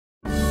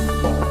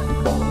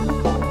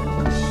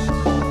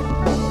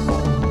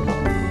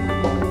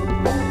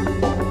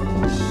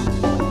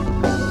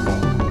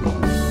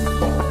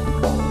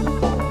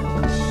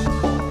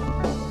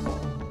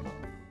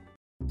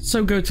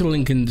So go to the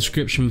link in the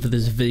description for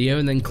this video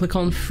and then click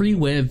on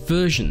freeware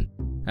version.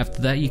 After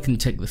that you can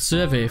take the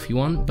survey if you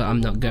want, but I'm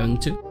not going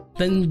to.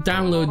 Then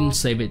download and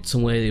save it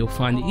somewhere you'll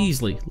find it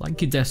easily, like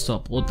your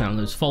desktop or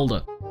downloads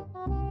folder.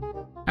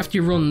 After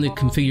you run the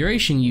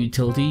configuration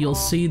utility, you'll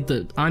see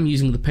that I'm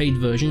using the paid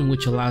version,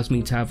 which allows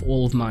me to have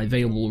all of my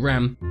available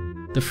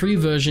RAM. The free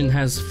version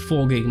has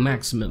 4 GB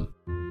maximum.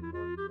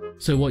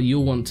 So what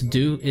you'll want to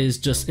do is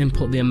just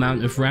input the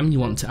amount of RAM you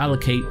want to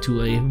allocate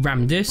to a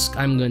RAM disk.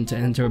 I'm going to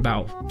enter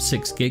about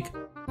 6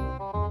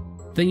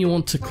 GB. Then you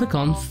want to click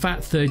on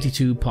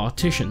FAT32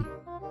 partition.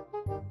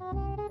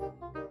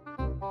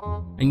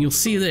 And you'll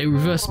see that it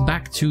reverts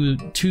back to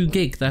 2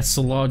 GB. That's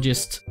the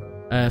largest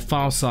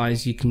file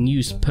size you can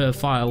use per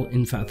file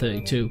in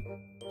FAT32.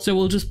 So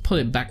we'll just put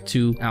it back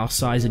to our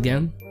size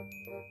again.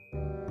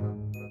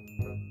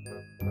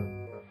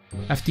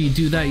 After you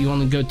do that, you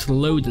want to go to the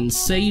Load and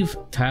Save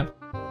tab.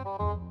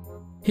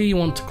 Here you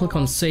want to click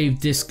on Save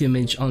Disk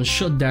Image on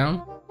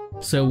Shutdown.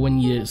 So when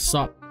you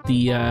stop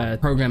the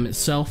program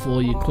itself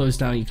or you close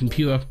down your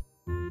computer,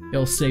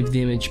 it'll save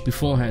the image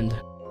beforehand.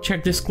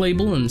 Check disk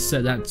label and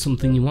set that to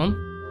something you want.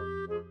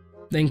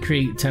 Then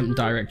create temp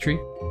directory.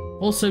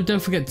 Also,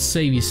 don't forget to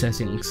save your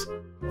settings.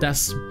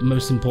 That's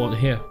most important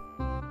here.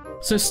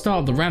 So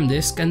start the RAM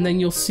disk and then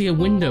you'll see a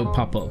window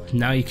pop up.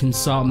 Now you can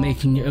start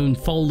making your own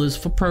folders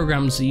for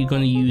programs that you're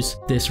going to use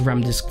this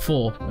RAM disk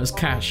for, as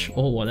cache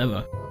or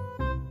whatever.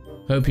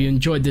 Hope you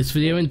enjoyed this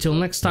video. Until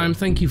next time,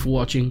 thank you for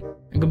watching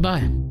and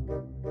goodbye.